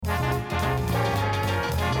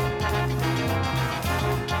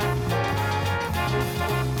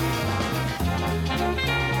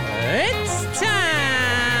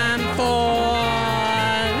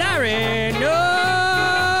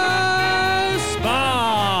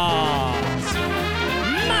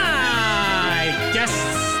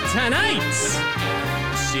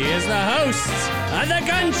is the host of the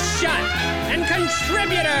Gunshot and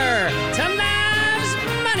contributor to Mavs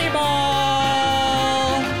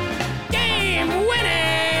Moneyball,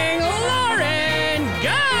 game-winning Lauren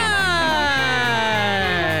Gunn.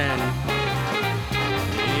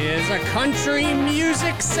 He is a country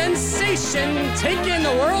music sensation taking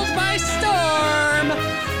the world by storm,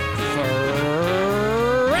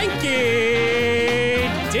 Frankie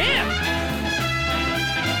Dip.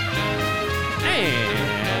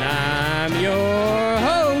 And I'm your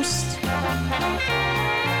host,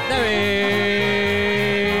 the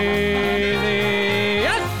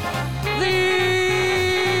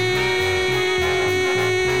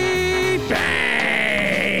Bang.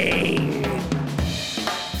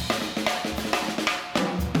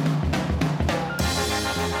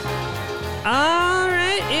 All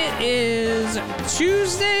right, it is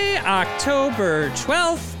Tuesday, October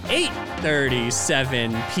 12th,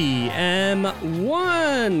 8:37 p.m.,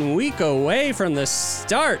 1 week away from the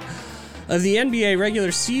start of the NBA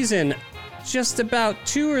regular season, just about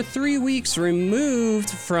 2 or 3 weeks removed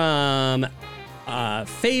from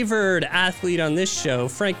favored athlete on this show,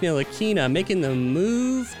 Frank Ntilikina, making the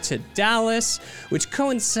move to Dallas, which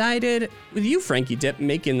coincided with you, Frankie Dip,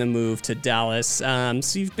 making the move to Dallas. So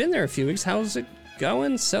you've been there a few weeks. How's it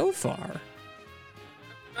going so far?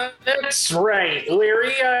 That's right,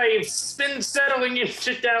 Larry. I've been settling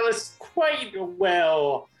into Dallas quite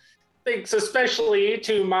well. Thanks especially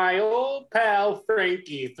to my old pal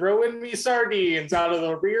Frankie throwing me sardines out of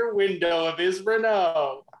the rear window of his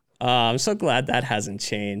Renault. I'm so glad that hasn't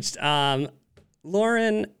changed.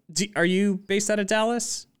 Lauren, are you based out of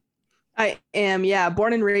Dallas? I am, yeah,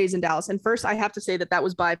 born and raised in Dallas. And first, I have to say that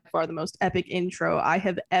was by far the most epic intro I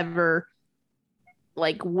have ever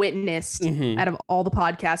witnessed out of all the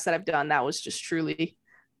podcasts that I've done. That was just truly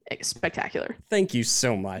spectacular. Thank you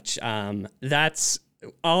so much. That's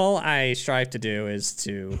all I strive to do, is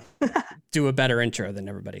to do a better intro than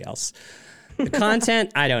everybody else. The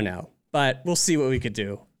content, I don't know, but we'll see what we could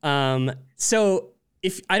do. So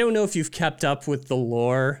I don't know if you've kept up with the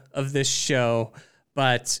lore of this show,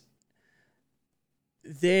 but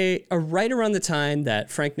they are right around the time that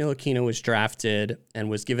Frank Ntilikina was drafted and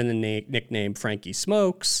was given the nickname Frankie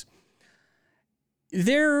Smokes.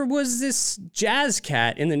 There was this jazz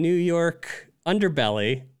cat in the New York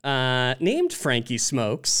underbelly named Frankie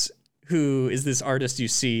Smokes, who is this artist you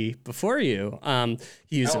see before you.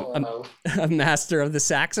 He's a master of the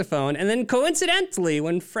saxophone. And then coincidentally,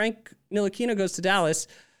 when Frank Ntilikina goes to Dallas,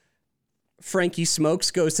 Frankie Smokes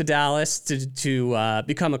goes to Dallas to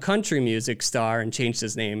become a country music star and changed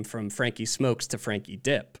his name from Frankie Smokes to Frankie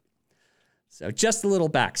Dip. So just a little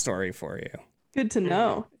backstory for you. Good to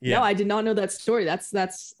know. Yeah. No, I did not know that story. That's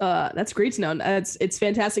great to know. It's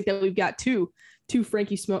fantastic that we've got two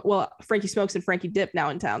Frankie Smokes and Frankie Dip now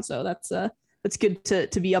in town. So that's good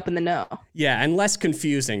to be up in the know. Yeah, and less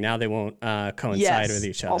confusing. Now they won't coincide with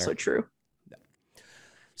each other. Also true.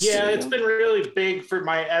 Yeah, it's been really big for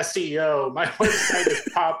my SEO. My website is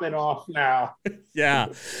popping off now. Yeah.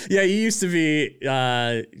 You used to be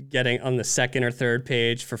getting on the second or third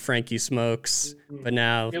page for Frankie Smokes, but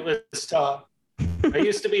now it was tough. I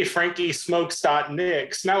used to be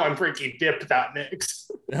frankiesmokes.nix. Now I'm frankiedip.nix.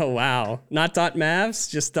 Oh, wow. Not .mavs,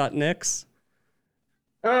 just .nix?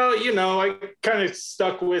 Oh, I kind of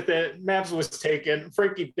stuck with it. Mavs was taken.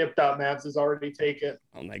 frankiedip.mavs is already taken.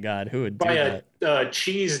 Oh, my God. Who would do that? By a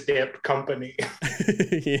cheese dip company.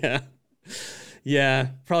 Yeah.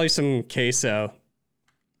 Probably some queso.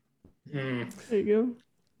 There you go.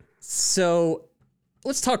 So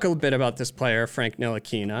let's talk a little bit about this player, Frank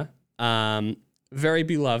Ntilikina. Very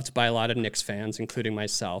beloved by a lot of Knicks fans, including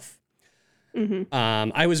myself.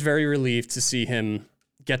 I was very relieved to see him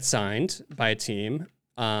get signed by a team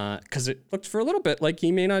because it looked for a little bit like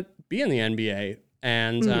he may not be in the NBA.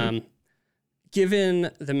 And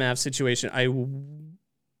given the Mavs situation,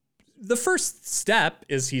 the first step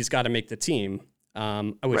is he's got to make the team.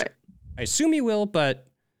 I assume he will, but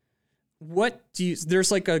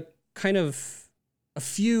there's a kind of a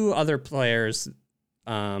few other players.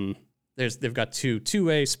 They've got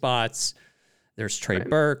two-way spots. There's Trey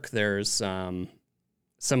Burke. There's some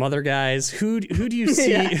other guys. Who do you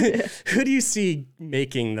see? Who do you see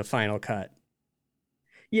making the final cut?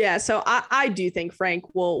 Yeah, so I do think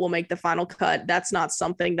Frank will make the final cut. That's not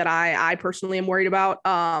something that I personally am worried about.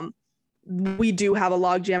 We do have a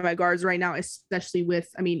logjam at guards right now, especially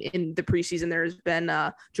in the preseason, there's been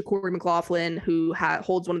Ja'Cory McLaughlin, who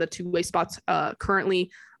holds one of the two-way spots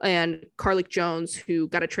currently, and Carlik Jones, who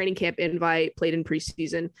got a training camp invite, played in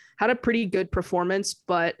preseason, had a pretty good performance,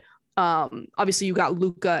 but Obviously, you got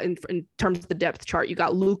Luka in terms of the depth chart. You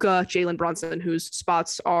got Luka, Jalen Brunson, whose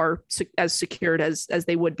spots are as secured as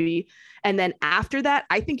they would be. And then after that,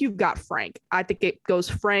 I think you've got Frank. I think it goes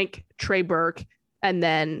Frank, Trey Burke, and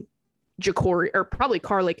then Ja'Cory, or probably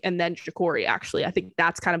Karlik, and then Ja'Cory, actually. I think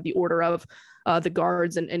that's kind of the order of the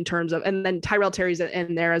guards in terms of, and then Tyrell Terry's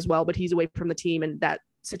in there as well, but he's away from the team, and that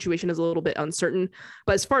situation is a little bit uncertain.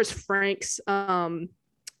 But as far as Frank's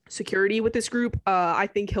security with this group, I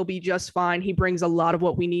think he'll be just fine. He brings a lot of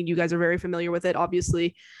what we need. You guys are very familiar with it,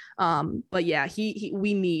 obviously. But yeah,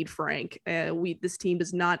 we need Frank. This team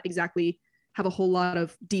does not exactly have a whole lot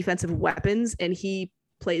of defensive weapons, and he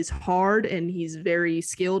plays hard and he's very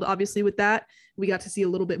skilled, obviously, with that. We got to see a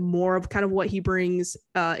little bit more of kind of what he brings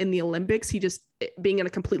in the Olympics. He just being in a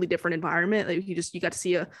completely different environment. Like you got to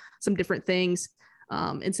see some different things.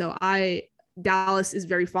 And so Dallas is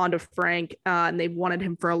very fond of Frank, and they've wanted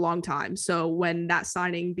him for a long time. So when that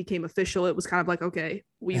signing became official, it was kind of like, okay,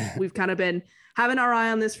 we've kind of been having our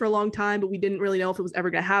eye on this for a long time, but we didn't really know if it was ever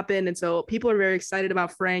going to happen. And so people are very excited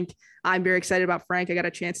about Frank. I'm very excited about Frank. I got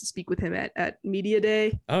a chance to speak with him at Media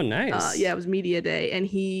Day. Oh, nice. Yeah, it was Media Day, and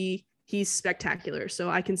he's spectacular. So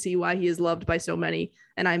I can see why he is loved by so many,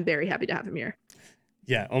 and I'm very happy to have him here.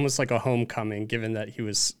 Yeah, almost like a homecoming, given that he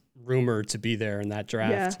was rumored to be there in that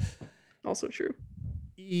draft. Yeah, also true.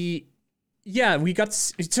 Yeah, we got.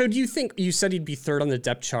 So do you think, you said he'd be third on the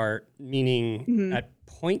depth chart, meaning at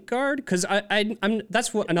point guard? Because I'm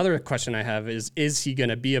that's what another question I have is he going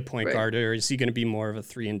to be a point guard, or is he going to be more of a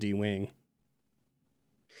 3-and-D wing?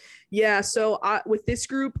 Yeah, so with this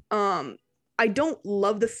group, I don't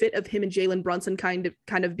love the fit of him and Jalen Brunson kind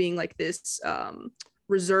of being like this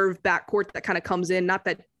reserve backcourt that kind of comes in. Not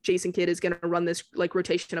that Jason Kidd is going to run this like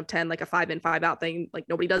rotation of 10, like a 5 in, 5 out thing. Like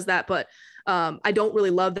nobody does that, but I don't really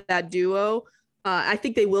love that duo. I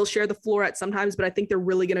think they will share the floor at sometimes, but I think they're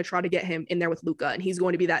really going to try to get him in there with Luka, and he's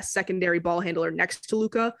going to be that secondary ball handler next to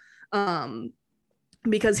Luka,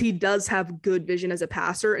 because he does have good vision as a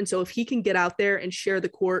passer. And so if he can get out there and share the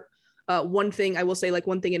court, one thing I will say, like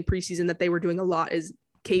one thing in preseason that they were doing a lot is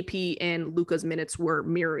KP and Luka's minutes were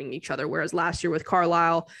mirroring each other, whereas last year with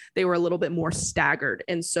Carlisle, they were a little bit more staggered.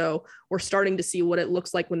 And so we're starting to see what it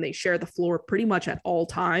looks like when they share the floor pretty much at all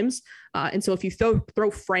times. And so if you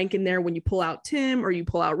throw Frank in there when you pull out Tim or you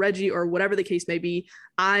pull out Reggie or whatever the case may be,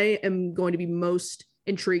 I am going to be most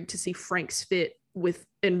intrigued to see Frank's fit with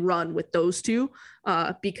and run with those two,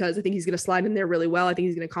 because I think he's going to slide in there really well. I think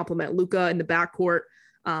he's going to complement Luka in the backcourt.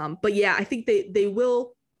 But yeah, I think they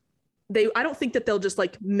will. I don't think that they'll just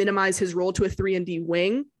like minimize his role to a 3-and-D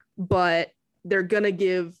wing, but they're going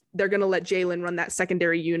to let Jalen run that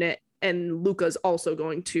secondary unit, and Luka's also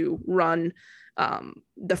going to run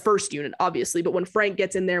the first unit, obviously. But when Frank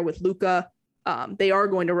gets in there with Luka, they are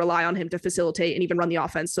going to rely on him to facilitate and even run the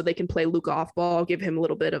offense, so they can play Luka off ball, give him a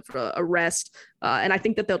little bit of a rest. And I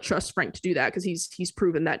think that they'll trust Frank to do that, because he's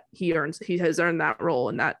proven that he has earned that role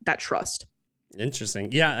and that trust.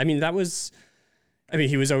 Interesting. Yeah. I mean,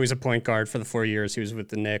 he was always a point guard for the 4 years he was with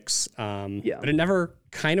the Knicks. But it never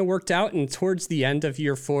kind of worked out. And towards the end of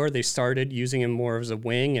year 4, they started using him more as a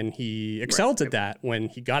wing, and he excelled at that when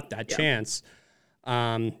he got that chance.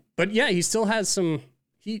 But yeah, he still has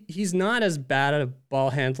he's not as bad a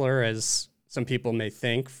ball handler as some people may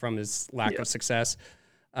think from his lack of success.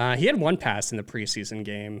 He had one pass in the preseason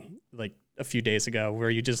game, like a few days ago, where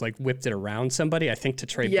you just like whipped it around somebody, I think to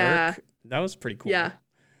Trey Burke. That was pretty cool.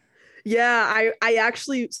 Yeah, I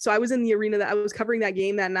actually, so I was in the arena that I was covering that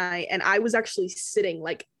game that night, and I was actually sitting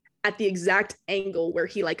like at the exact angle where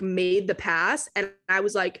he like made the pass, and I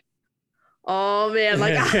was like, oh man,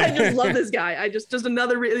 like I just love this guy. I just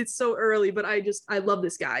another, it's so early, but I love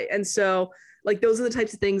this guy. And so like those are the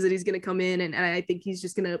types of things that he's going to come in, and I think he's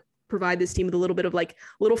just going to provide this team with a little bit of like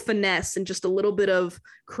little finesse and just a little bit of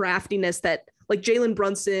craftiness that like Jalen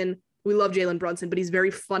Brunson, we love Jalen Brunson, but he's very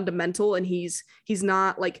fundamental, and he's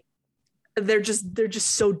not like, they're just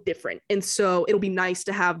so different. And so it'll be nice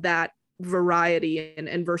to have that variety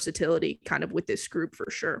and versatility kind of with this group for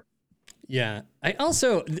sure. Yeah. I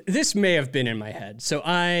also, this may have been in my head. So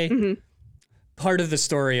part of the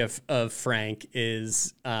story of Frank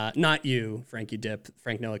is not you, Frankie Dip,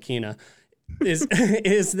 Frank Ntilikina, is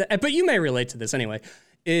that, but you may relate to this anyway,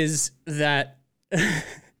 is that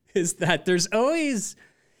there's always,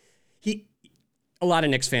 a lot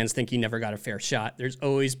of Knicks fans think he never got a fair shot. There's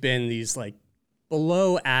always been these like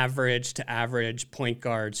below average to average point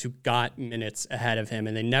guards who got minutes ahead of him,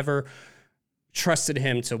 and they never trusted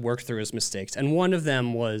him to work through his mistakes. And one of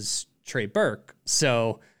them was Trey Burke.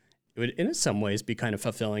 So it would, in some ways, be kind of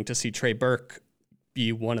fulfilling to see Trey Burke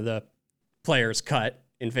be one of the players cut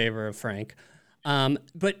in favor of Frank.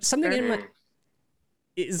 But something in my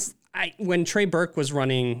is when Trey Burke was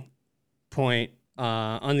running point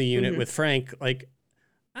on the unit with Frank, like,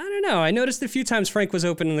 I don't know. I noticed a few times Frank was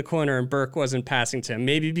open in the corner and Burke wasn't passing to him.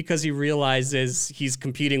 Maybe because he realizes he's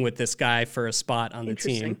competing with this guy for a spot on the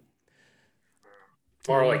team.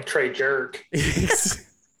 More like Trey Jerk.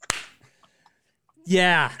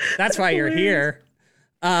 Yeah, that's why you're here.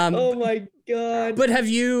 Oh my God. But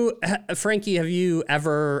Frankie, have you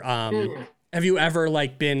ever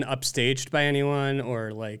like been upstaged by anyone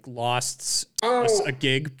or like lost a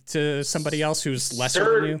gig to somebody else who's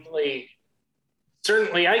lesser than you?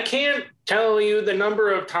 Certainly. I can't tell you the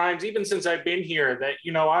number of times, even since I've been here, that,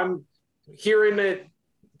 I'm hearing at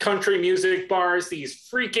country music bars, these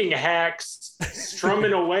freaking hacks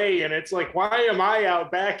strumming away. And it's like, why am I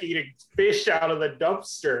out back eating fish out of the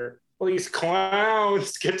dumpster? Well, these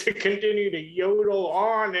clowns get to continue to yodel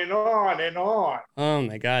on and on and on. Oh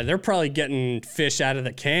my God. They're probably getting fish out of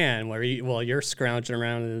the can while you're scrounging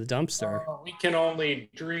around in the dumpster. We can only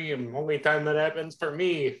dream. Only time that happens for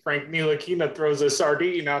me, Frank Ntilikina throws a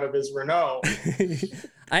sardine out of his Renault.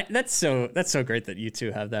 That's so great that you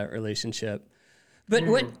two have that relationship. But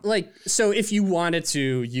so if you wanted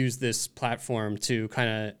to use this platform to kind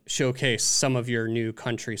of showcase some of your new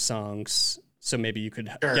country songs, so maybe you could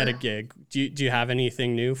get a gig. Do you have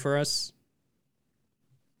anything new for us?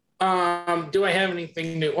 Do I have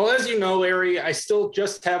anything new? Well, as you know, Larry, I still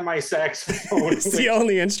just have my saxophone. It's the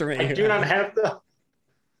only instrument I do not have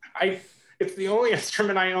it's the only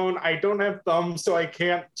instrument I own. I don't have thumbs, so I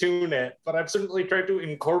can't tune it, but I've certainly tried to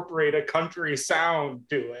incorporate a country sound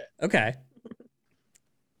to it. Okay.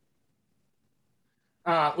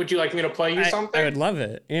 Would you like me to play you something? I would love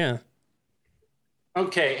it. Yeah.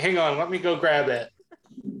 Okay, hang on. Let me go grab it.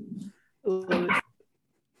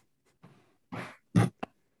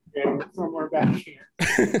 Yeah, somewhere back here.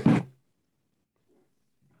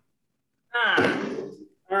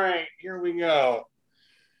 All right, here we go.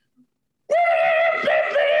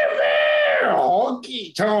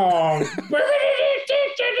 Honky tonk.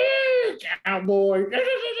 Cowboy.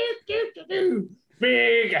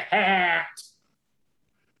 Big hat.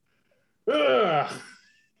 Ugh.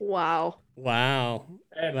 Wow.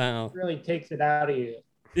 That really takes it out of you.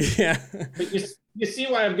 Yeah. But you see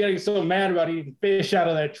why I'm getting so mad about eating fish out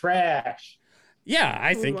of that trash. Yeah,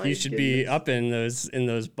 I think you should be up in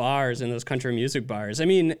those bars, in those country music bars. I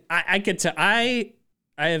mean, I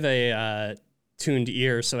have a tuned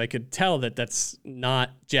ear, so I could tell that that's not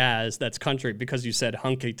jazz, that's country, because you said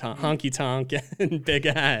honky tonk and big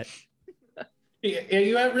hat. Yeah,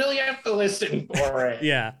 you really have to listen for it.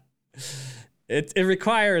 Yeah. It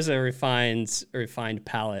requires a refined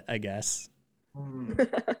palate, I guess.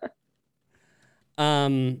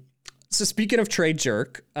 So speaking of Trey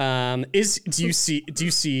Jerk, do you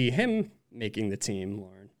see him making the team,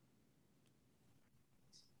 Lauren?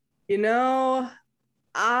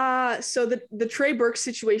 So the Trey Burke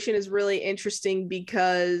situation is really interesting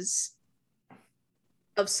because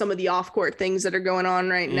of some of the off-court things that are going on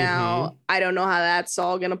right now. I don't know how that's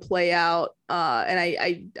all going to play out. And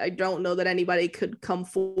I don't know that anybody could come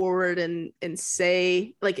forward and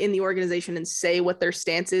say, like, in the organization and say what their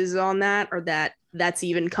stance is on that, or that's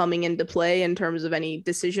even coming into play in terms of any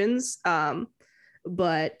decisions.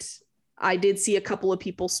 But I did see a couple of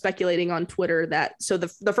people speculating on Twitter that, so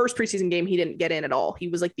the first preseason game, he didn't get in at all. He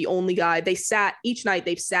was like the only guy. Each night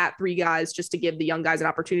they've sat 3 guys just to give the young guys an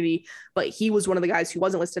opportunity, but he was one of the guys who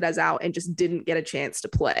wasn't listed as out and just didn't get a chance to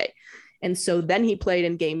play. And so then he played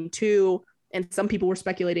in game 2, and some people were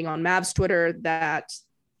speculating on Mavs Twitter that,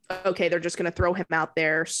 okay, they're just going to throw him out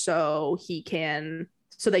there so they can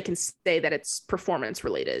say that it's performance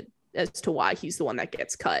related as to why he's the one that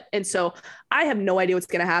gets cut. And so I have no idea what's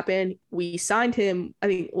going to happen. We signed him, I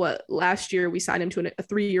think last year we signed him to a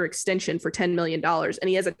 3-year extension for $10 million, and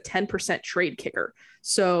he has a 10% trade kicker.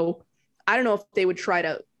 So I don't know if they would try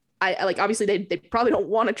to, obviously they probably don't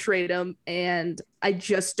want to trade him. And I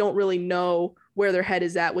just don't really know where their head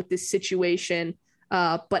is at with this situation.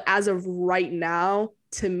 But as of right now,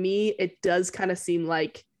 to me, it does kind of seem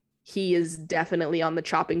like he is definitely on the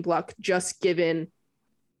chopping block, just given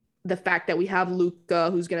the fact that we have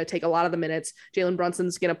Luka, who's going to take a lot of the minutes. Jalen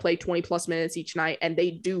Brunson's going to play 20 plus minutes each night, and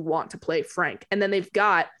they do want to play Frank. And then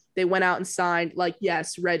they went out and signed,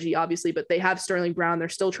 yes, Reggie, obviously, but they have Sterling Brown. They're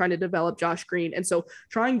still trying to develop Josh Green. And so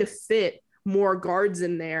trying to fit more guards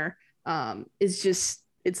in there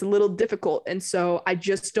it's a little difficult. And so I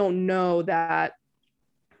just don't know that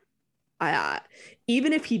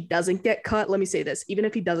even if he doesn't get cut, let me say this, even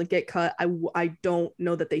if he doesn't get cut, I don't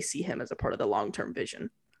know that they see him as a part of the long-term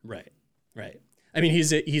vision. Right. I mean,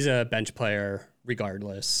 he's a bench player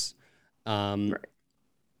regardless. Right.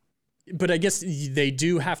 But I guess they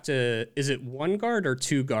do have to. Is it one guard or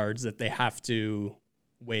two guards that they have to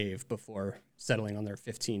waive before settling on their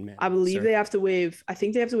 15-man? I believe they have to waive. I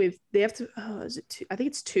think they have to waive. They have to. Oh, is it two? I think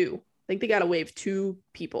it's two. I think they got to waive two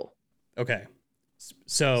people. Okay.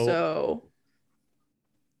 So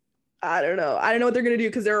I don't know. I don't know what they're gonna do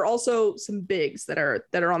because there are also some bigs that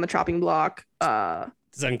are on the chopping block. Does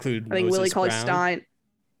that include? I think Moses Willie Cauley-Stein.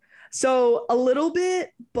 So a little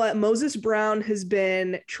bit, but Moses Brown has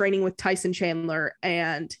been training with Tyson Chandler,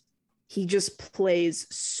 and he just plays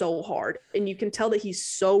so hard, and you can tell that he's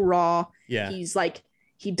so raw. Yeah. He's like,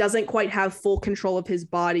 he doesn't quite have full control of his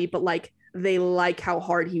body, but like they like how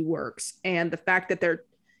hard he works, and the fact that they're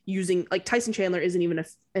using, like, Tyson Chandler isn't even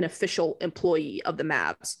an official employee of the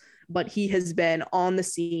Mavs, but he has been on the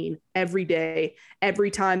scene every day. Every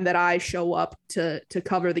time that I show up to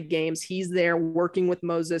cover the games, he's there working with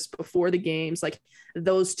Moses before the games. Like,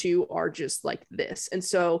 those two are just like this. And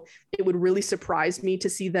so it would really surprise me to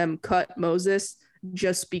see them cut Moses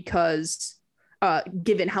just because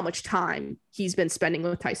given how much time he's been spending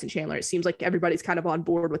with Tyson Chandler. It seems like everybody's kind of on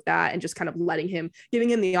board with that and just kind of giving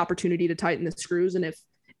him the opportunity to tighten the screws. And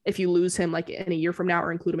if you lose him like in a year from now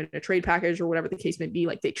or include him in a trade package or whatever the case may be,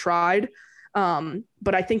 like, they tried.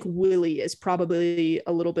 But I think Willie is probably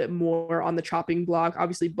a little bit more on the chopping block.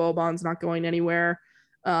 Obviously Boban's not going anywhere.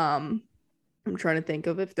 I'm trying to think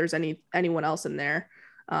of if there's anyone else in there.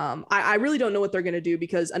 I really don't know what they're going to do,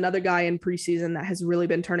 because another guy in preseason that has really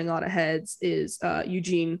been turning a lot of heads is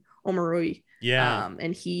Eugene Omoruyi. Yeah.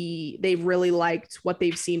 And they've really liked what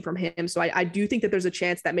they've seen from him. So I do think that there's a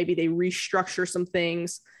chance that maybe they restructure some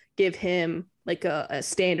things, give him like a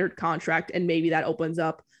standard contract, and maybe that opens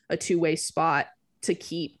up a two-way spot to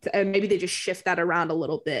keep, and maybe they just shift that around a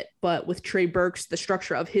little bit. But with Trey Burks, the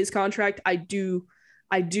structure of his contract, I do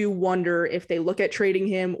wonder if they look at trading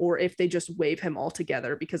him or if they just waive him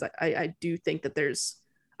altogether, because I do think that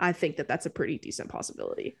I think that that's a pretty decent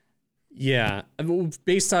possibility. Yeah,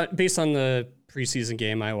 based on the preseason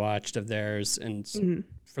game I watched of theirs, and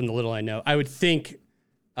from the little I know, I would think,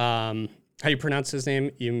 how you pronounce his name,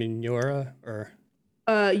 Uminora or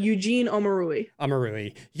Eugene Omoruyi.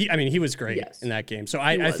 Omoruyi. He was great in that game. So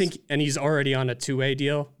I think, and he's already on a two-way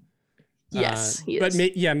deal. Yes, he is.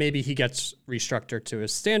 But maybe he gets restructured to a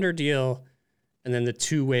standard deal, and then the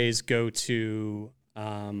two ways go to.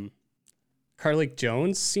 Carlik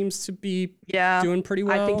Jones seems to be doing pretty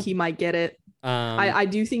well. I think he might get it. I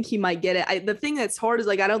do think he might get it. The thing that's hard is,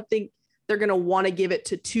 like, I don't think they're going to want to give it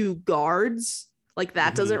to two guards. Like,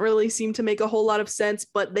 that doesn't really seem to make a whole lot of sense,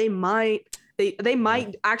 but they might give it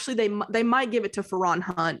to Ferran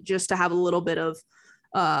Hunt just to have a little bit of,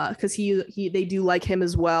 cause they do like him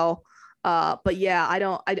as well. But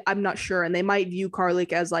yeah, I'm not sure. And they might view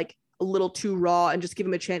Carlik as like a little too raw and just give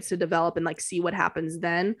him a chance to develop and like see what happens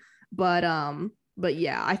then. But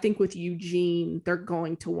yeah, I think with Eugene, they're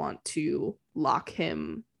going to want to lock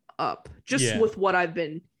him up just with what I've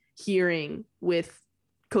been hearing with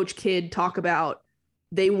Coach Kidd talk about.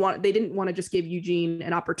 They didn't want to just give Eugene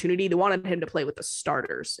an opportunity. They wanted him to play with the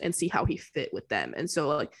starters and see how he fit with them. And so,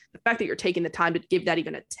 like, the fact that you're taking the time to give that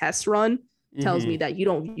even a test run tells me that you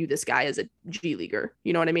don't view this guy as a G leaguer.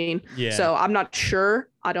 You know what I mean? Yeah. So I'm not sure.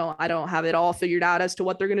 I don't have it all figured out as to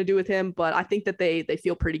what they're going to do with him, but I think that they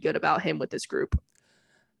feel pretty good about him with this group.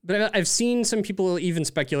 But I've seen some people even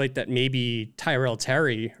speculate that maybe Tyrell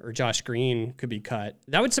Terry or Josh Green could be cut.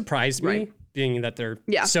 That would surprise me, being that they're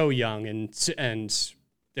so young and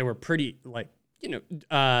they were pretty, like,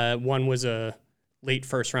 one was a late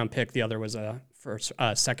first round pick, the other was a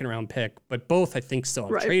second round pick, but both I think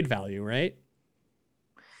still have trade value, right?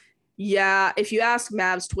 Yeah, if you ask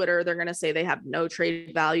Mavs Twitter, they're gonna say they have no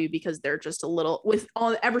trade value because they're just a little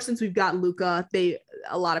ever since we've got Luka,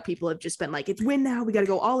 a lot of people have just been like, it's win now, we got to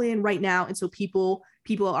go all in right now, and so people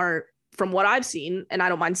are, from what I've seen, and I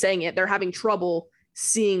don't mind saying it, they're having trouble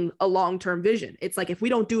seeing a long-term vision. It's like, if we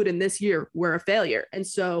don't do it in this year, we're a failure. And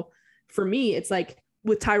so for me, it's like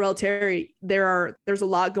with Tyrell Terry, there's a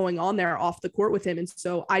lot going on there off the court with him, and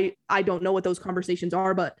so I don't know what those conversations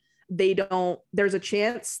are, but there's a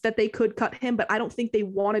chance that they could cut him, but I don't think they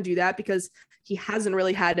want to do that because he hasn't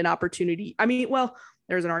really had an opportunity. I mean, well,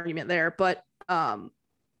 there's an argument there, but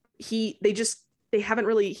he hasn't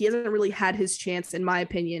really had his chance, in my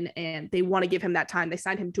opinion, and they want to give him that time. They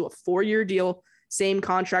signed him to a 4-year deal, same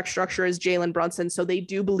contract structure as Jalen Brunson. So they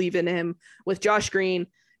do believe in him. With Josh Green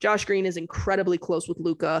is incredibly close with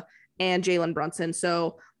Luka and Jalen Brunson.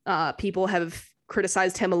 So people have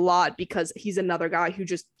criticized him a lot because he's another guy who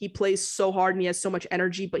he plays so hard and he has so much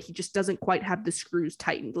energy, but he just doesn't quite have the screws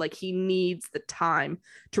tightened. Like, he needs the time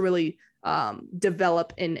to really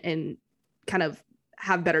develop and kind of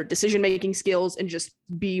have better decision-making skills and just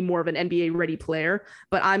be more of an NBA ready player.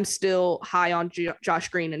 But I'm still high on Josh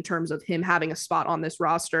Green in terms of him having a spot on this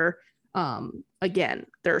roster. Again,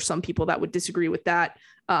 there are some people that would disagree with that.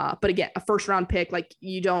 But again, a first round pick, like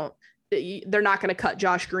they're not going to cut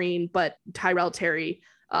Josh Green, but Tyrell Terry,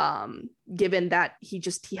 given that he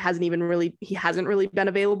hasn't really been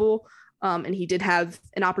available. And he did have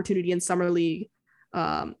an opportunity in summer league.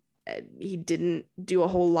 He didn't do a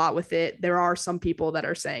whole lot with it. There are some people that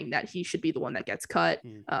are saying that he should be the one that gets cut.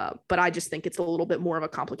 But I just think it's a little bit more of a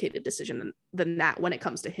complicated decision than that when it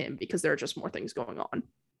comes to him, because there are just more things going on.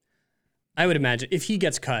 I would imagine if he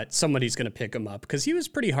gets cut, somebody's going to pick him up because he was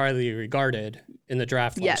pretty highly regarded in the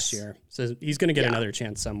draft last year. So he's going to get another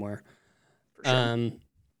chance somewhere. For sure.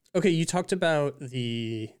 Okay, you talked about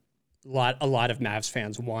a lot of Mavs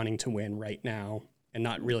fans wanting to win right now and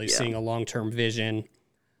not really seeing a long-term vision.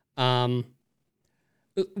 So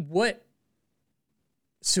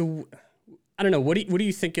I don't know. What do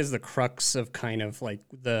you think is the crux of kind of like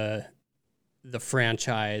the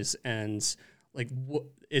franchise, and like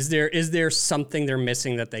is there something they're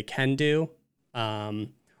missing that they can do,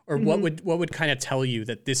 or what would kind of tell you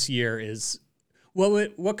that this year is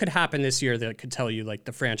what could happen this year that could tell you like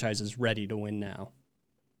the franchise is ready to win now?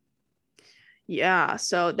 Yeah,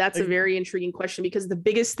 so that's a very intriguing question, because the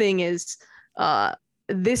biggest thing is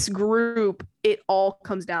this group, it all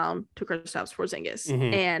comes down to Kristaps Porzingis,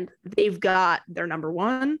 and they've got their number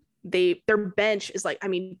one. Their bench is like, I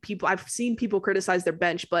mean, I've seen people criticize their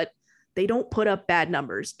bench, but they don't put up bad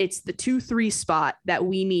numbers. It's the 2-3 spot that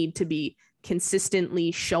we need to be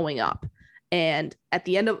consistently showing up. And at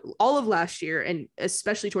the end of all of last year, and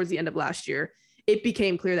especially towards the end of last year, it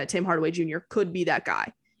became clear that Tim Hardaway Jr. could be that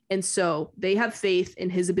guy. And so they have faith in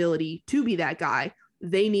his ability to be that guy.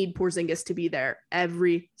 They need Porzingis to be there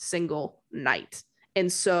every single night.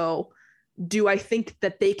 And so do I think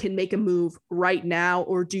that they can make a move right now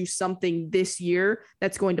or do something this year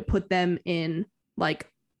that's going to put them in like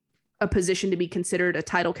a position to be considered a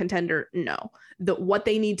title contender? No. What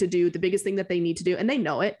they need to do, the biggest thing that they need to do, and they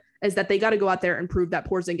know it, is that they got to go out there and prove that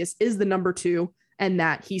Porzingis is the number two and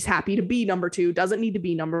that he's happy to be number two, doesn't need to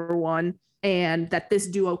be number one, and that this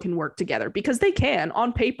duo can work together, because they can.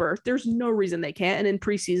 On paper, there's no reason they can't. And in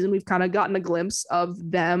preseason, we've kind of gotten a glimpse of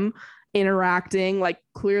them interacting, like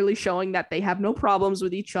clearly showing that they have no problems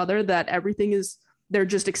with each other, that everything is, they're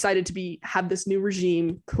just excited to have this new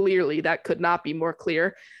regime. Clearly, that could not be more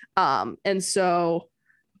clear. And so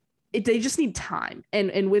they just need time.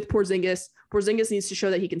 And with Porzingis needs to show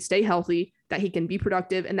that he can stay healthy, that he can be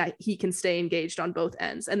productive, and that he can stay engaged on both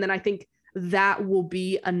ends. And then I think that will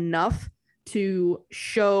be enough to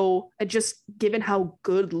show, just given how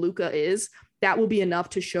good Luka is, that will be enough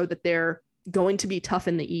to show that they're going to be tough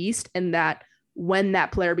in the East, and that when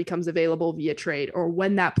that player becomes available via trade, or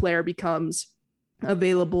when that player becomes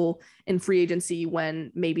available in free agency,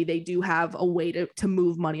 when maybe they do have a way to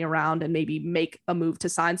move money around and maybe make a move to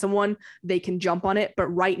sign someone, they can jump on it. But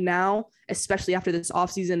right now, especially after this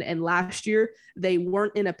offseason and last year, they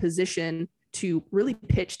weren't in a position to really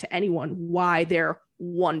pitch to anyone why they're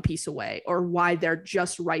one piece away or why they're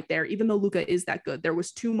just right there. Even though Luka is that good, there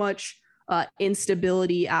was too much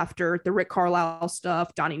instability after the Rick Carlisle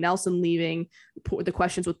stuff, Donnie Nelson leaving, the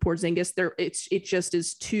questions with Porzingis.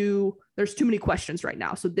 There's too many questions right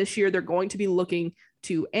now. So this year they're going to be looking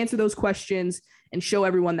to answer those questions and show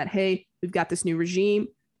everyone that, hey, we've got this new regime.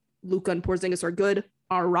 Luka and Porzingis are good.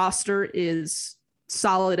 Our roster is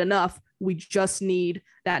solid enough. We just need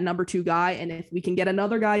that number two guy. And if we can get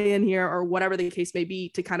another guy in here, or whatever the case may be,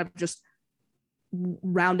 to kind of just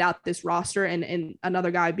round out this roster, and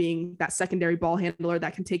another guy being that secondary ball handler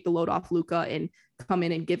that can take the load off Luka and come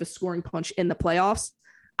in and give a scoring punch in the playoffs,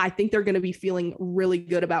 I think they're going to be feeling really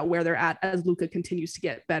good about where they're at as Luka continues to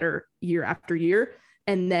get better year after year.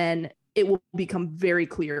 And then it will become very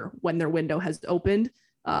clear when their window has opened,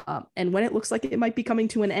 and when it looks like it might be coming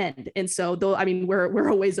to an end. And so, though, I mean, we're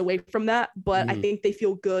a ways away from that, but I think they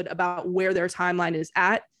feel good about where their timeline is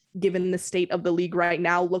at, given the state of the league right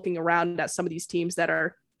now, looking around at some of these teams that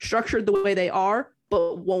are structured the way they are,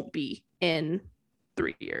 but won't be in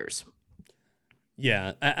 3 years.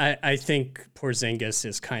 Yeah, I think Porzingis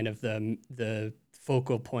is kind of the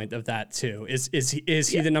focal point of that too. Is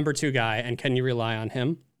he the number two guy, and can you rely on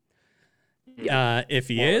him? Yeah. If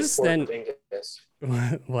he is, then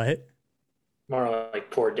what? More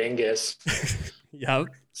like Porzingis. Yep.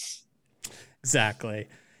 Exactly.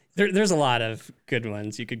 There's a lot of good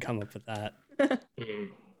ones. You could come up with that.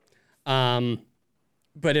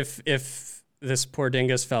 But if this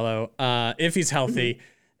Porzingis fellow, if he's healthy,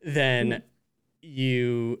 then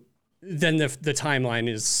the timeline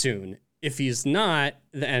is soon. if he's not,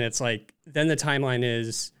 and it's like, then the timeline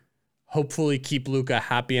is hopefully keep Luka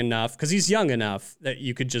happy enough because he's young enough that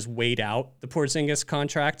you could just wait out the Porzingis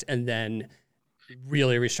contract and then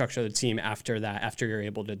really restructure the team after that, after you're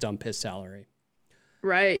able to dump his salary.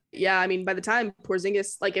 Right. Yeah. I mean, by the time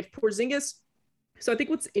Porzingis, like if Porzingis, so I think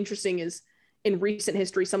what's interesting is in recent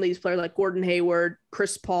history, some of these players like Gordon Hayward,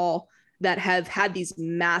 Chris Paul, that have had these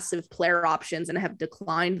massive player options and have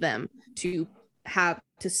declined them to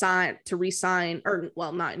re-sign, or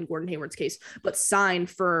well, not in Gordon Hayward's case, but sign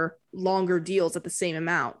for longer deals at the same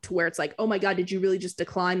amount, to where it's like, oh my God, did you really just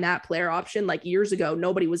decline that player option? Like years ago,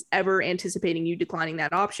 nobody was ever anticipating you declining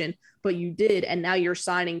that option, but you did. And now you're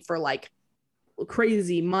signing for like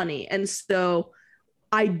crazy money. And so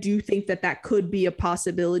I do think that could be a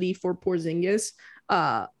possibility for Porzingis.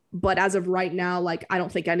 But as of right now, like, I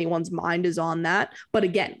don't think anyone's mind is on that. But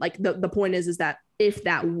again, like the point is that if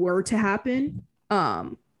that were to happen,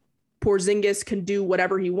 Porzingis can do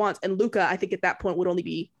whatever he wants. And Luka, I think at that point would only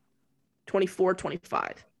be 24,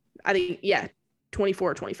 25. I think, yeah,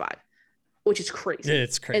 24 or 25, which is crazy.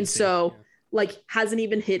 It's crazy. And so like hasn't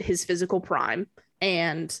even hit his physical prime.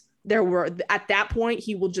 And at that point,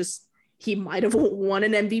 he might have won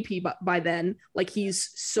an MVP by then. Like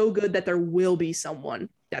he's so good that there will be someone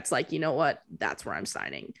that's like, you know what, that's where I'm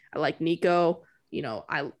signing. I like Nico. You know,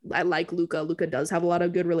 I like Luka. Luka does have a lot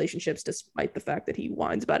of good relationships, despite the fact that he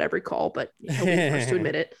whines about every call, but he'll be first to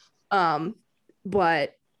admit it.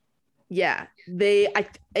 But yeah,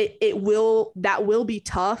 that will be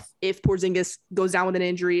tough if Porzingis goes down with an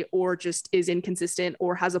injury or just is inconsistent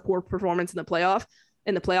or has a poor performance in the playoffs.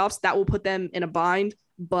 That will put them in a bind.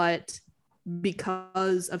 But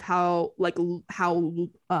because of how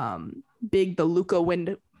big the Luka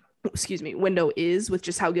window is, with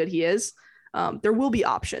just how good he is, there will be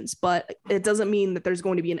options, but it doesn't mean that there's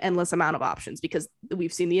going to be an endless amount of options, because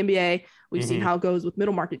we've seen the NBA, we've seen how it goes with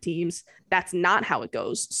middle market teams. That's not how it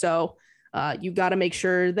goes. So you got to make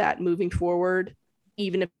sure that moving forward,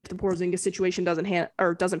 even if the Porzingis situation doesn't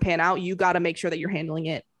pan out, you got to make sure that you're handling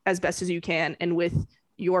it as best as you can, and with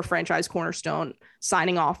your franchise cornerstone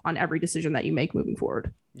signing off on every decision that you make moving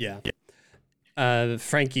forward. Yeah.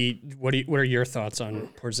 Frankie, what are your thoughts on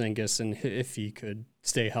Porzingis and if he could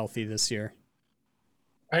stay healthy this year?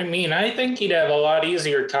 I mean, I think he'd have a lot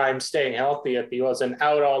easier time staying healthy if he wasn't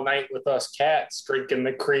out all night with us cats, drinking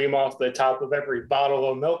the cream off the top of every bottle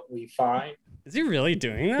of milk we find. Is he really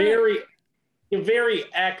doing that? Very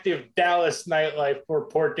active Dallas nightlife for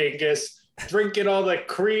Porzingis, drinking all the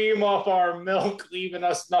cream off our milk, leaving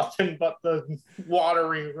us nothing but the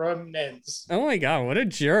watery remnants. Oh my God, what a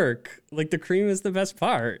jerk. Like, the cream is the best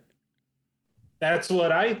part. That's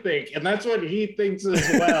what I think, and that's what he thinks as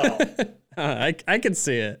well. I can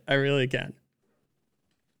see it. I really can.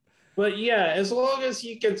 But yeah, as long as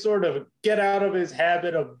he can sort of get out of his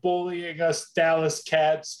habit of bullying us Dallas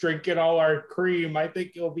cats, drinking all our cream, I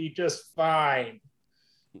think he'll be just fine.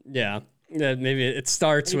 Yeah. Maybe it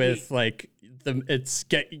starts with like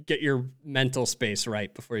get your mental space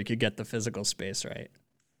right before you could get the physical space right.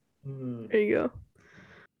 There you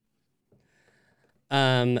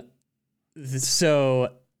go.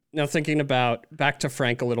 So now thinking about back to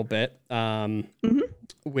Frank a little bit,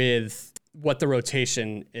 with what the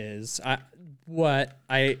rotation is, what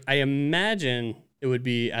I imagine it would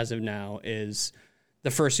be as of now is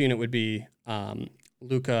the first unit would be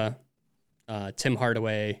Luka, Tim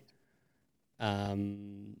Hardaway,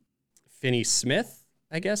 Finney Smith,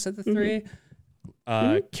 I guess, at the 3,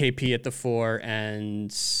 KP at the 4,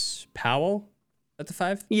 and Powell at the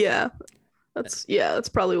 5. Yeah, that's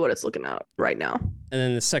probably what it's looking at right now. And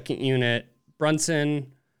then the second unit,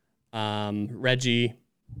 Brunson, Reggie.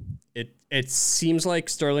 It seems like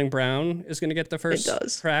Sterling Brown is going to get the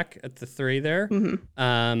first crack at the 3 there.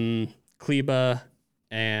 Kleba,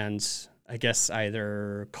 and I guess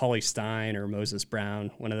either Cauley Stein or Moses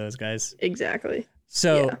Brown, one of those guys. Exactly.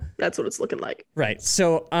 So yeah, that's what it's looking like. Right.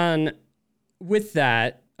 So with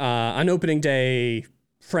that, on opening day,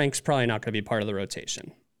 Frank's probably not going to be part of the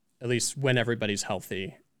rotation, at least when everybody's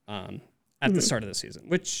healthy at the start of the season,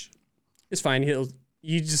 which is fine.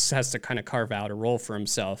 He just has to kind of carve out a role for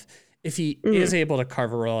himself. If he is able to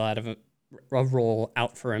carve a role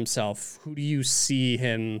out for himself, who do you see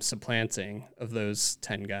him supplanting of those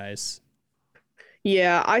 10 guys?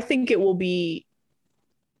 Yeah, I think it will be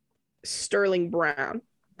Sterling Brown.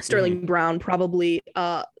 Brown probably.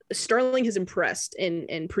 Sterling has impressed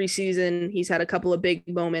in preseason. He's had a couple of big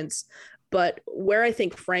moments, but where I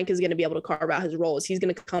think Frank is going to be able to carve out his role is he's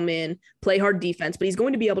going to come in, play hard defense, but he's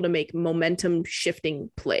going to be able to make momentum shifting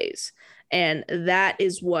plays. And that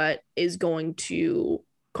is what is going to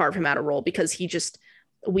carve him out a role, because he just,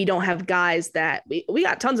 we don't have guys that we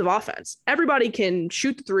got tons of offense. Everybody can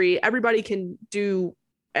shoot the three. Everybody can do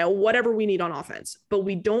whatever we need on offense, but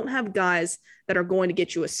we don't have guys that are going to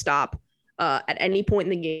get you a stop at any point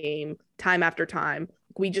in the game, time after time.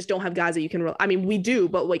 We just don't have guys that you can, I mean, we do,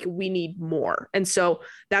 but like we need more. And so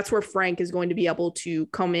that's where Frank is going to be able to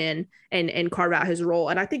come in and carve out his role.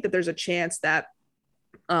 And I think that there's a chance that,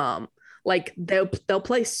 like they'll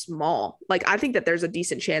play small. Like I think that there's a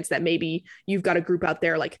decent chance that maybe you've got a group out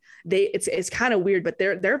there like it's kind of weird, but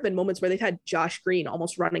there have been moments where they've had Josh Green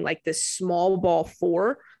almost running like this small ball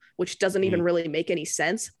 4, which doesn't even really make any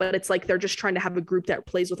sense. But it's like they're just trying to have a group that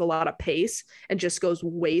plays with a lot of pace and just goes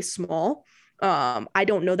way small. I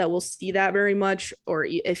don't know that we'll see that very much, or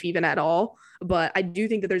if even at all, but I do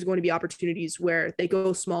think that there's going to be opportunities where they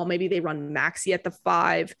go small. Maybe they run Maxey at the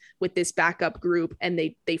 5 with this backup group, and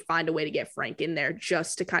they find a way to get Frank in there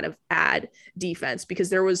just to kind of add defense,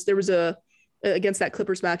 because there was a against that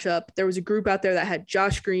Clippers matchup, there was a group out there that had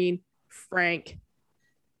Josh Green, Frank,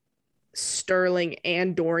 Sterling,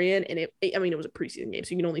 and Dorian, and it was a preseason game,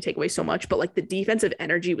 so you can only take away so much, but like the defensive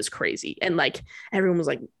energy was crazy, and like everyone was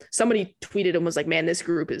like, somebody tweeted and was like, man, this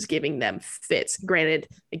group is giving them fits. Granted,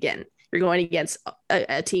 again, you're going against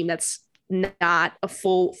a team that's not a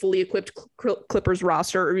fully equipped Clippers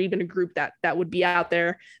roster, or even a group that would be out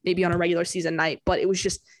there maybe on a regular season night, but it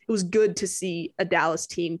was good to see a Dallas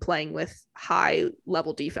team playing with high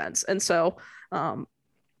level defense. And so on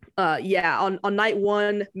night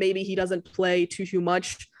 1, maybe he doesn't play too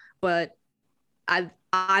much, but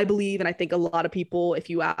I believe, and I think a lot of people, if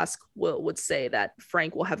you ask, would say that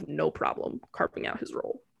Frank will have no problem carving out his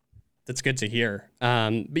role. That's good to hear.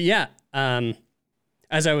 But yeah,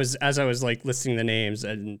 as I was like listing the names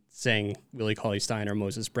and saying Willie Cauley-Stein or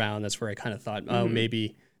Moses Brown, that's where I kind of thought, oh,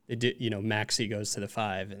 maybe they did, Maxey goes to the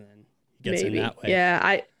 5 and then he gets in that way.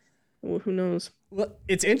 Yeah, well, who knows? Well,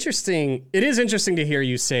 it's interesting. It is interesting to hear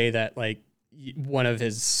you say that like one of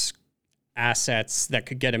his assets that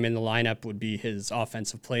could get him in the lineup would be his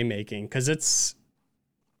offensive playmaking, because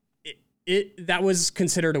that was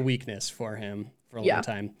considered a weakness for him for a long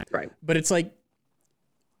time. Right. But it's like,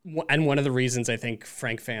 and one of the reasons I think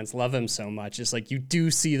Frank fans love him so much is like you do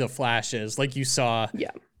see the flashes, like you saw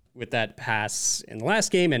with that pass in the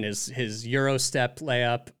last game and his Euro step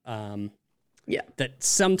layup. That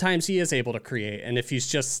sometimes he is able to create, and if he's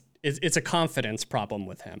just, it's a confidence problem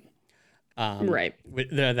with him. Right.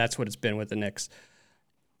 That's what it's been with the Knicks.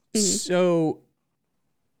 So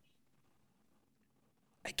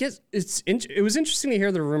I guess it was interesting to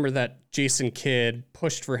hear the rumor that Jason Kidd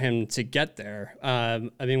pushed for him to get there. I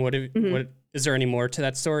mean, what is there any more to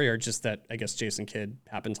that story, or just that I guess Jason Kidd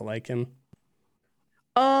happened to like him?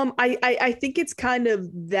 I think it's kind of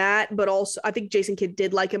that, but also I think Jason Kidd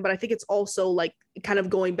did like him, but I think it's also like kind of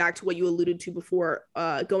going back to what you alluded to before,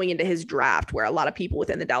 going into his draft, where a lot of people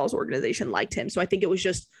within the Dallas organization liked him. So I think it was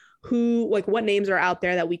just what names are out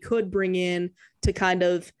there that we could bring in to kind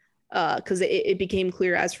of, because it became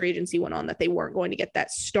clear as free agency went on that they weren't going to get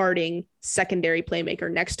that starting secondary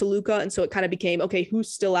playmaker next to Luka. And so it kind of became, okay,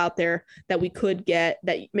 who's still out there that we could get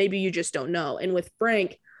that maybe you just don't know. And with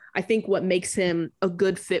Frank, I think what makes him a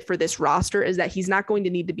good fit for this roster is that he's not going to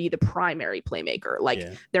need to be the primary playmaker.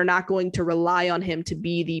 They're not going to rely on him to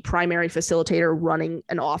be the primary facilitator running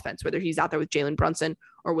an offense, whether he's out there with Jalen Brunson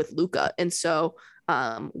or with Luka. And so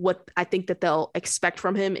what I think that they'll expect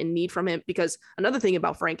from him and need from him, because another thing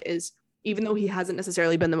about Frank is, even though he hasn't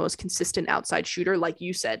necessarily been the most consistent outside shooter, like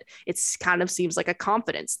you said, it's kind of seems like a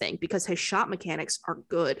confidence thing because his shot mechanics are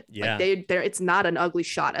good. Yeah. It's not an ugly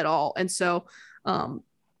shot at all. And so,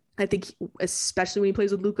 I think especially when he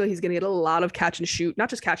plays with Luka, he's going to get a lot of catch and shoot, not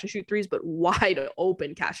just catch and shoot threes, but wide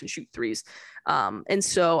open catch and shoot threes. And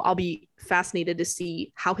so I'll be fascinated to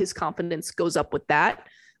see how his confidence goes up with that.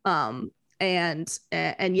 And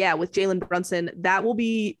yeah, with Jalen Brunson, I'll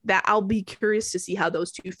be curious to see how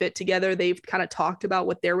those two fit together. They've kind of talked about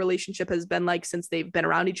what their relationship has been like since they've been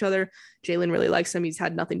around each other. Jalen really likes him. He's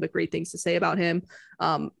had nothing but great things to say about him.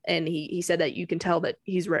 And he said that you can tell that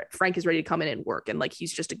Frank is ready to come in and work, and like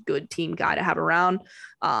he's just a good team guy to have around.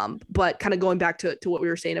 But kind of going back to what we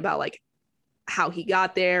were saying about like how he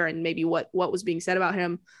got there and maybe what was being said about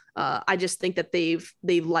him. I just think that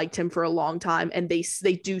they've liked him for a long time, and they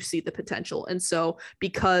do see the potential. And so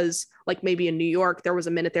because like maybe in New York, there was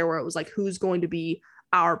a minute there where it was like, who's going to be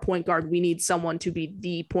our point guard? We need someone to be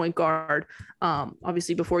the point guard.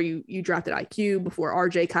 Obviously before you drafted IQ, before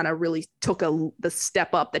RJ kind of really took the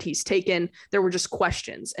step up that he's taken, there were just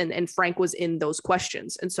questions, and Frank was in those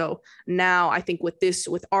questions. And so now I think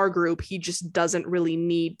with our group, he just doesn't really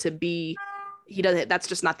need to be, that's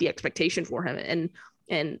just not the expectation for him.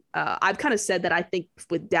 And I've kind of said that I think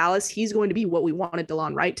with Dallas, he's going to be what we wanted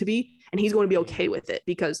DeLon Wright to be, and he's going to be okay with it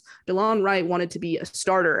because DeLon Wright wanted to be a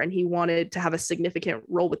starter and he wanted to have a significant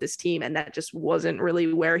role with this team, and that just wasn't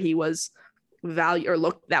really where he was valued or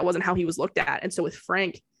looked. That wasn't how he was looked at. And so with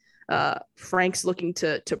Frank, Frank's looking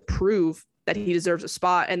to prove that he deserves a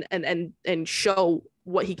spot and show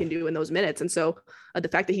what he can do in those minutes. And so the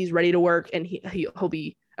fact that he's ready to work and he'll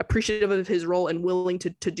be appreciative of his role and willing to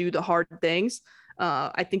do the hard things.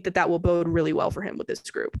 I think that will bode really well for him with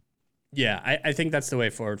this group. Yeah, I think that's the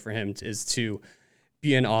way forward for him is to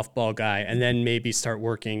be an off-ball guy and then maybe start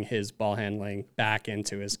working his ball handling back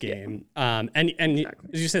into his game. Yeah. And exactly.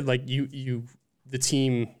 As you said, like the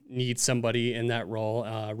team needs somebody in that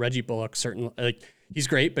role. Reggie Bullock certainly, like he's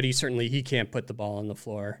great, but he can't put the ball on the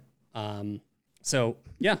floor. So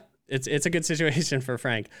yeah, it's a good situation for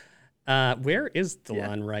Frank. Where is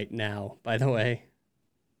DeLon right now, by the way?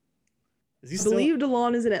 I believe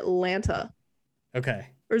DeLon is in Atlanta. Okay.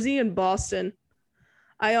 Or is he in Boston?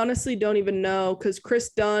 I honestly don't even know because Chris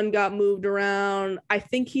Dunn got moved around. I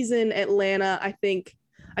think he's in Atlanta. I think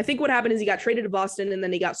what happened is he got traded to Boston and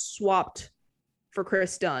then he got swapped for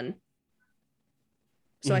Chris Dunn.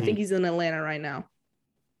 So I think he's in Atlanta right now.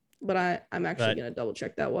 But I'm actually going to double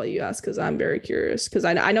check that while you ask because I'm very curious because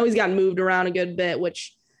I know he's gotten moved around a good bit,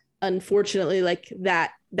 which unfortunately like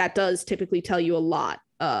that does typically tell you a lot.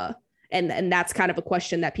 And that's kind of a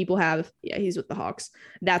question that people have. Yeah, he's with the Hawks.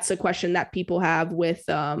 That's a question that people have with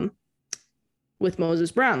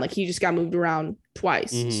Moses Brown. Like he just got moved around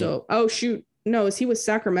twice. So, oh shoot. No, is he with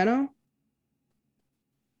Sacramento?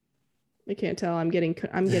 I can't tell. I'm getting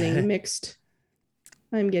mixed.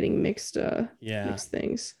 I'm getting mixed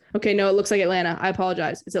things. Okay, no, it looks like Atlanta. I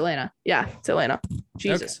apologize. It's Atlanta. Yeah, it's Atlanta.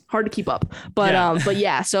 Jesus. Okay. Hard to keep up. But but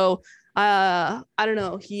yeah, so I don't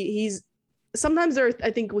know. He's sometimes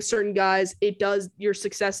I think with certain guys, your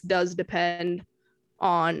success does depend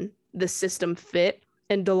on the system fit.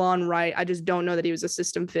 And DeLon Wright, I just don't know that he was a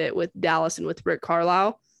system fit with Dallas and with Rick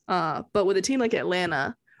Carlisle. But with a team like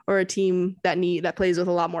Atlanta or a team that plays with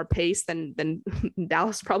a lot more pace than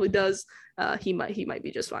Dallas probably does, he might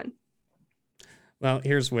be just fine. Well,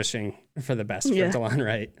 here's wishing for the best for DeLon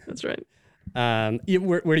Wright. That's right.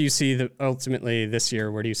 Where do you see ultimately this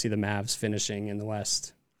year? Where do you see the Mavs finishing in the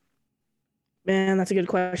West? Man, that's a good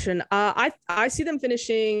question. I see them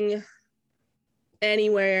finishing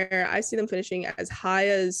anywhere. I see them finishing as high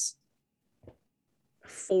as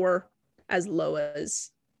 4, as low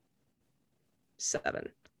as 7,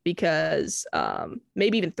 because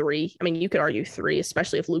maybe even 3. I mean, you could argue 3,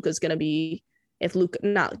 especially if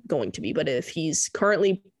not going to be, but if he's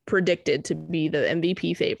currently predicted to be the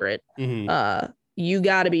MVP favorite, you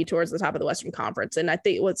got to be towards the top of the Western Conference. And I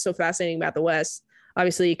think what's so fascinating about the West,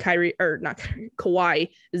 obviously Kawhi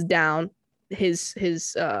is down. His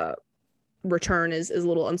return is a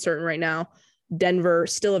little uncertain right now. Denver,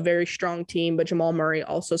 still a very strong team, but Jamal Murray,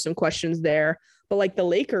 also some questions there. But like the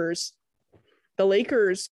Lakers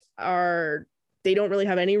they don't really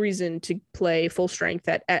have any reason to play full strength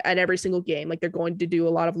at every single game. Like they're going to do a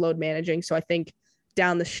lot of load managing. So I think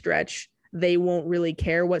down the stretch, they won't really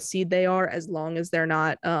care what seed they are as long as they're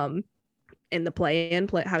not in the play-in,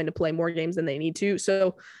 having to play more games than they need to.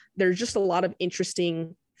 So there's just a lot of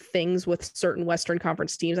interesting things with certain Western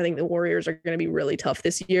Conference teams. I think the Warriors are going to be really tough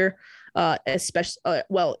this year, especially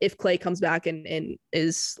if Clay comes back and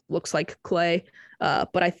looks like Clay.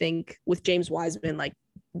 But I think with James Wiseman, like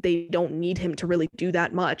they don't need him to really do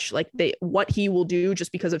that much. Like what he will do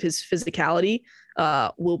just because of his physicality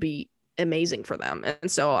will be amazing for them. And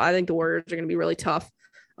so I think the Warriors are going to be really tough.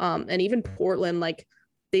 And even Portland, like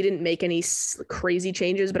they didn't make any crazy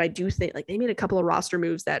changes, but I do think like they made a couple of roster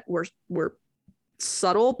moves that were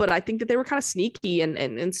subtle, but I think that they were kind of sneaky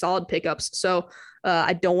and solid pickups. So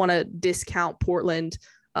I don't want to discount Portland,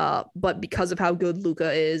 but because of how good Luka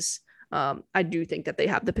is, I do think that they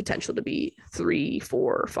have the potential to be 3,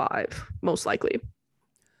 4, or 5, most likely.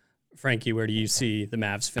 Frankie, where do you see the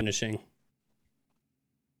Mavs finishing?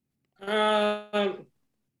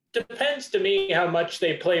 Depends to me how much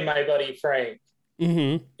they play my buddy Frank.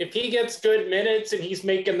 If he gets good minutes and he's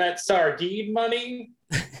making that sardine money,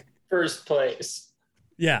 first place.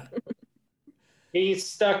 Yeah. He's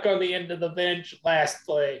stuck on the end of the bench, last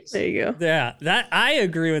place. There you go. Yeah, that I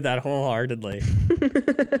agree with that wholeheartedly.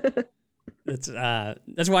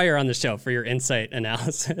 That's why you're on the show, for your insight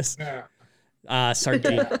analysis. Yeah.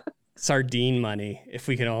 Sardine money. If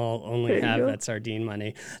we could all only have that sardine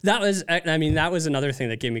money. That was another thing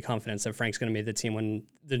that gave me confidence that Frank's going to make the team when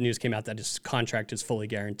the news came out that his contract is fully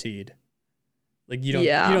guaranteed. Like you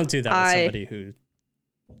don't do that with somebody who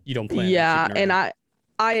you don't plan. Yeah, and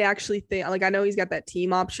I actually think, like, I know he's got that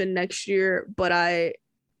team option next year, but I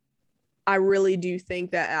really do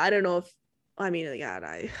think that, I don't know if, I mean, God,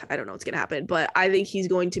 I don't know what's going to happen, but I think he's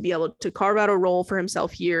going to be able to carve out a role for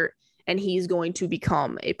himself here, and he's going to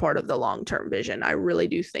become a part of the long-term vision. I really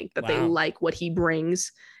do think that they like what he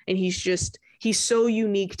brings, and he's so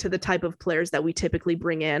unique to the type of players that we typically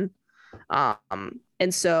bring in.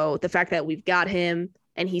 And so the fact that we've got him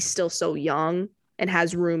and he's still so young and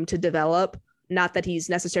has room to develop, not that he's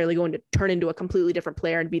necessarily going to turn into a completely different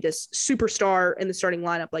player and be this superstar in the starting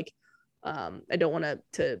lineup. Like, I don't want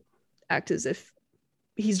to act as if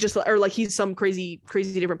he's just, or like he's some crazy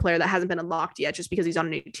different player that hasn't been unlocked yet just because he's on a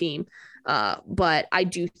new team. But I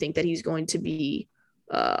do think that he's going to be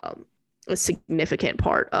a significant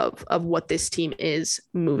part of what this team is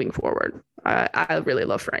moving forward. I really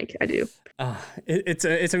love Frank. I do.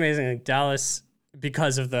 It's amazing. Like Dallas,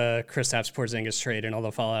 because of the Kristaps Porzingis trade and all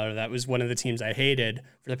the fallout of that, was one of the teams I hated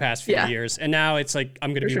for the past few years. And now it's like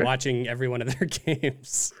I'm going to be watching every one of their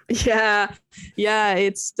games. Yeah.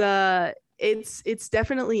 It's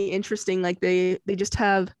definitely interesting. Like they just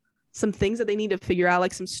have some things that they need to figure out,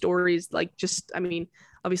 like some stories, like just, I mean,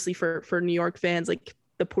 obviously for New York fans, like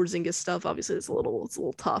the Porzingis stuff, obviously it's a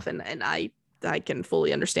little tough, and I can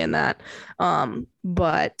fully understand that.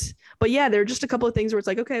 But yeah, there are just a couple of things where it's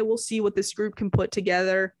like, okay, we'll see what this group can put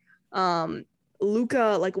together.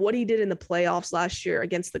 Luka, like what he did in the playoffs last year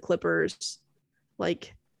against the Clippers,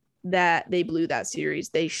 like that they blew that series.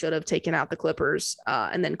 They should have taken out the Clippers.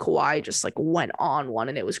 And then Kawhi just like went on one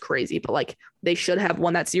and it was crazy, but like they should have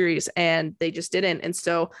won that series and they just didn't. And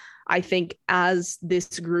so I think as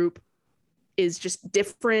this group is just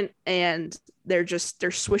different and they're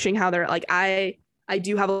swishing how they're like, I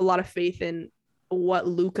do have a lot of faith in what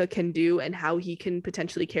Luka can do and how he can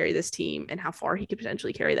potentially carry this team and how far he could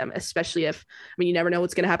potentially carry them, especially if, I mean, you never know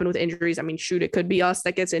what's going to happen with injuries. I mean, shoot, it could be us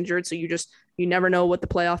that gets injured. So you never know what the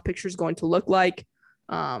playoff picture is going to look like.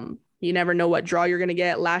 You never know what draw you're going to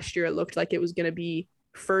get. Last year, it looked like it was going to be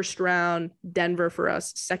first round Denver for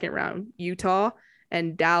us, second round Utah,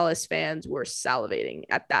 and Dallas fans were salivating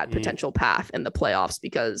at that potential path in the playoffs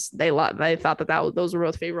because they thought that those were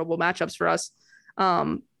both favorable matchups for us.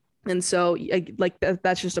 And so like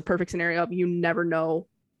that's just a perfect scenario. You never know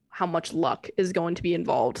how much luck is going to be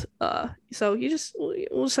involved. So we'll just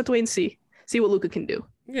have to wait and see what Luka can do.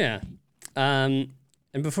 Yeah. And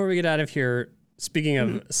before we get out of here, speaking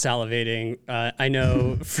of salivating, I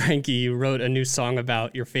know Frankie, you wrote a new song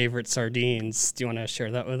about your favorite sardines. Do you want to share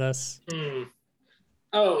that with us?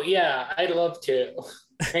 Oh, yeah, I'd love to.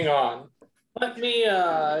 Hang on. Let me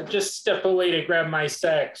just step away to grab my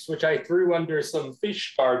sex, which I threw under some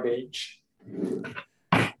fish garbage.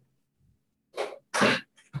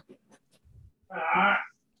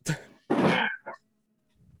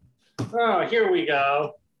 Oh, here we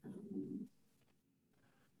go.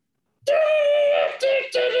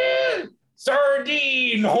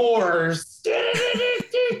 Sardine horse.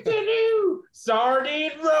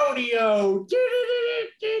 Sardine rodeo.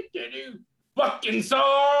 Fucking sardines.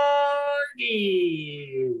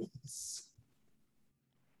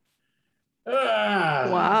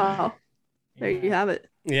 Wow. There you have it.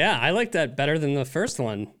 Yeah, I like that better than the first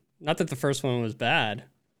one. Not that the first one was bad.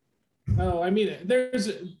 Oh, I mean,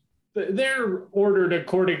 they're ordered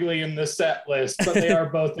accordingly in the set list, but they are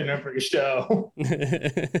both in every show.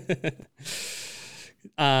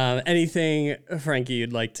 Anything, Frankie,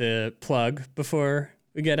 you'd like to plug before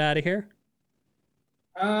we get out of here?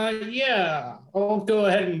 Yeah, I'll go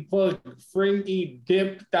ahead and plug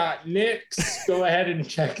frankiedip.nix. Go ahead and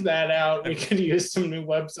check that out. We could use some new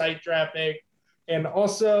website traffic. And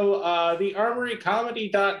also,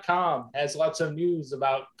 thearmorycomedy.com has lots of news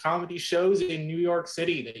about comedy shows in New York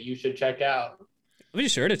City that you should check out. I'll be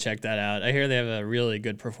sure to check that out. I hear they have a really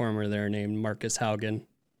good performer there named Marcus Haugen.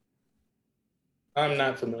 I'm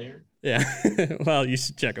not familiar. Yeah, well, you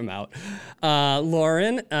should check him out.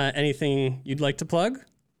 Lauren, anything you'd like to plug?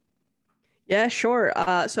 Yeah, sure.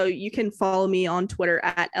 So you can follow me on Twitter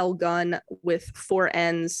at lgun with 4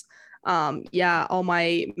 N's. Yeah, all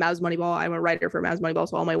my Mavs Moneyball, I'm a writer for Mavs Moneyball,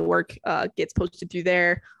 so all my work gets posted through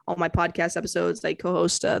there. All my podcast episodes, I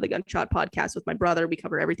co-host the Gunshot podcast with my brother. We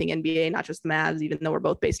cover everything NBA, not just the Mavs, even though we're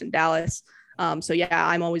both based in Dallas. So yeah,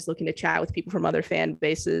 I'm always looking to chat with people from other fan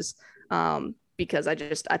bases. Because I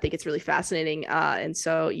think it's really fascinating. And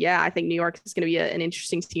so, yeah, I think New York is going to be an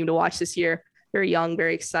interesting team to watch this year. Very young,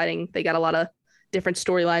 very exciting. They got a lot of different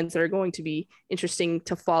storylines that are going to be interesting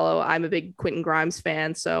to follow. I'm a big Quentin Grimes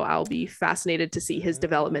fan, so I'll be fascinated to see his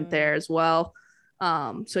development there as well.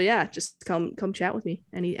 So yeah, just come chat with me.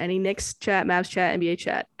 Any Knicks chat, Mavs chat, NBA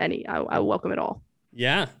chat, I welcome it all.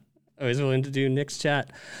 Yeah. Always willing to do Knicks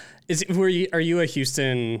chat. Are you a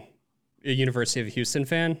University of Houston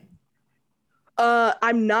fan?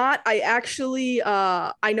 I'm not. I actually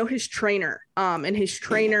I know his trainer. And his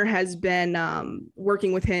trainer has been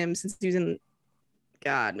working with him since he was in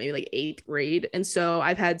maybe like 8th grade. And so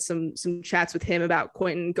I've had some chats with him about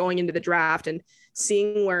Quentin going into the draft and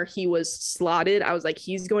seeing where he was slotted. I was like,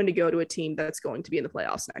 he's going to go to a team that's going to be in the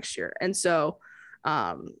playoffs next year. And so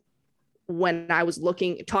when I was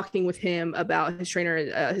talking with him about his trainer,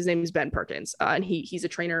 his name is Ben Perkins, and he's a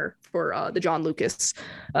trainer for the John Lucas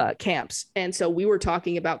camps. And so we were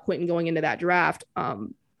talking about Quentin going into that draft.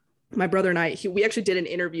 My brother and I, we actually did an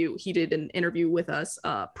interview. He did an interview with us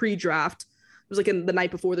pre-draft. It was like the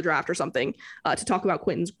night before the draft or something, to talk about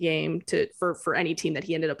Quentin's game for any team that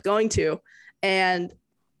he ended up going to. And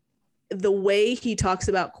the way he talks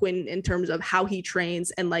about Quentin in terms of how he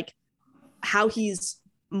trains and like how he's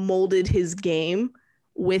molded his game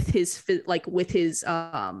with his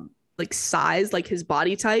size, like his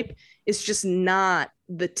body type, is just not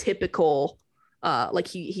the typical like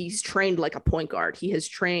he's trained like a point guard. He has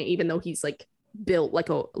trained, even though he's like built like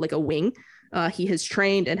a wing, he has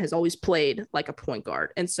trained and has always played like a point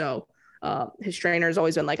guard. And so his trainer has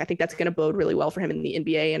always been like, I think that's going to bode really well for him in the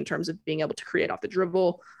NBA in terms of being able to create off the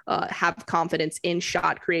dribble, have confidence in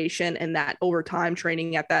shot creation, and that over time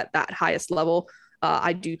training at that highest level.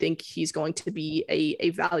 I do think he's going to be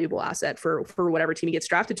a valuable asset for whatever team he gets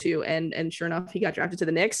drafted to. And sure enough, he got drafted to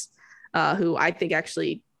the Knicks, who I think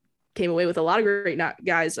actually came away with a lot of great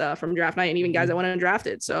guys from draft night, and even guys that went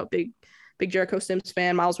undrafted. So big Jericho Sims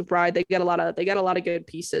fan, Miles McBride. They got a lot of good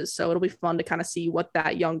pieces. So it'll be fun to kind of see what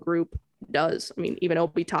that young group does. I mean, even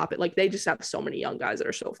Obi Toppin, like they just have so many young guys that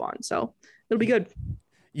are so fun. So it'll be good.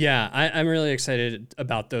 Yeah, I'm really excited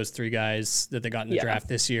about those 3 guys that they got in the draft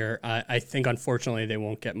this year. I think, unfortunately, they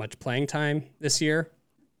won't get much playing time this year.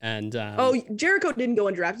 And Jericho didn't go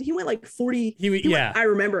undrafted. He went like 40. I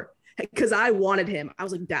remember because I wanted him. I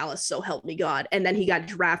was like, Dallas, so help me God. And then he got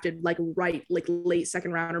drafted like late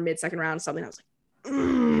second round or mid second round, something. I was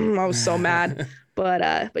like, I was so mad.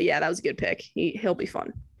 But yeah, that was a good pick. He'll be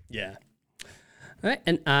fun. Yeah. All right.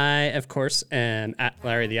 And I, of course, am at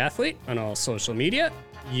Larry the Athlete on all social media.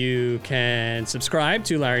 You can subscribe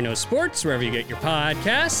to Larry Knows Sports wherever you get your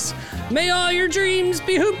podcasts. May all your dreams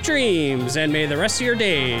be hoop dreams, and may the rest of your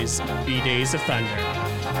days be days of thunder.